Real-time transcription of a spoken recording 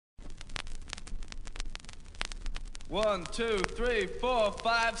1, 2, 3, 4,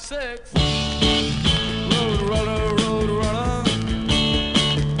 5, 6. Road runner, road runner,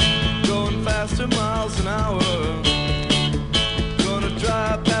 going faster miles an hour. Gonna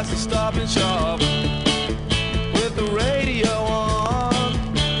drive past the Stop and Shop with the radio on.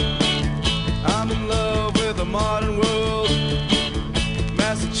 I'm in love with the modern world.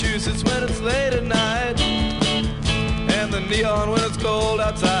 Massachusetts when it's late at night, and the neon when it's cold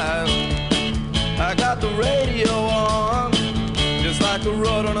outside. I got the radio on, just like a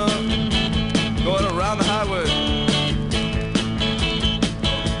road runner, going around the highway.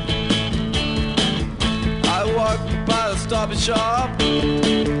 I walked by the Stop and Shop,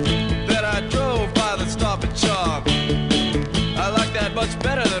 then I drove by the Stop and Shop. I like that much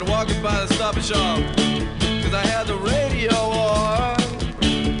better than walking by the Stop and Shop, 'cause I had the radio on.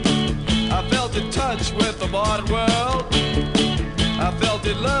 I felt in touch with the modern world. I felt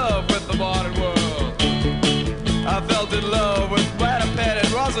in love with the modern world. I felt in love with Mattapan and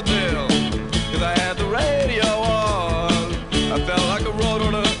Rosendale, 'cause I had the radio on. I felt like a road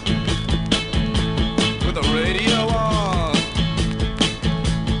runner with the radio on.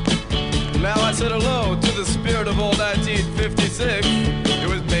 Now I said hello to the spirit of old 1956. It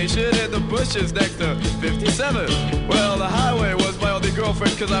was patient in the bushes next to 57. Well, the highway was my only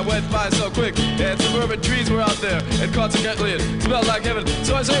girlfriend, 'cause I went by so quick, and suburban trees were out there, and consequently it smelled like heaven.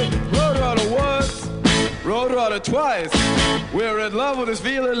 So I say, road runner once, road runner twice. We're in love with this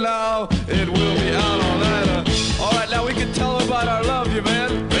feeling now. It will be out all night. All right, now we can tell about our love, you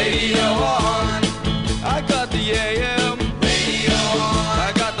man. Radio on. I got the AM. Radio on.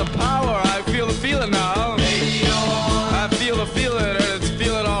 I got the power. I feel the feeling now. Radio on. I feel the feeling, and it's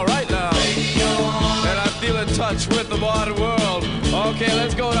feeling all right now. Radio on. And I feel in touch with the modern world. Okay,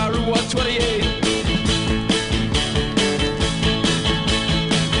 let's go down Route 128.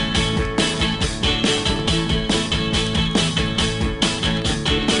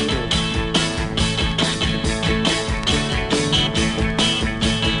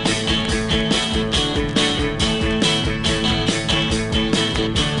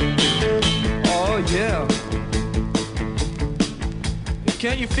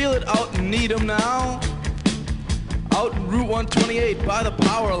 Can't you feel it out in Needham now? Out in Route 128 by the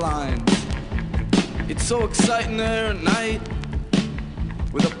power line. It's so exciting there at night,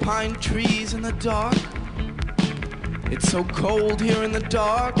 with the pine trees in the dark. It's so cold here in the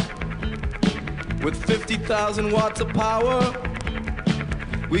dark, with 50,000 watts of power.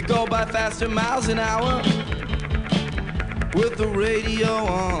 We go by faster miles an hour, with the radio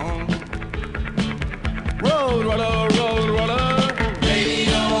on. Road runner, road runner,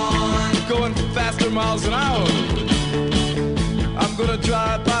 radio on, going faster miles an hour. I'm gonna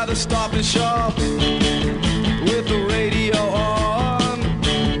drive by the Stop and Shop with the radio on.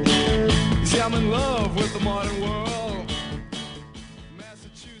 You see, I'm in love with the modern world.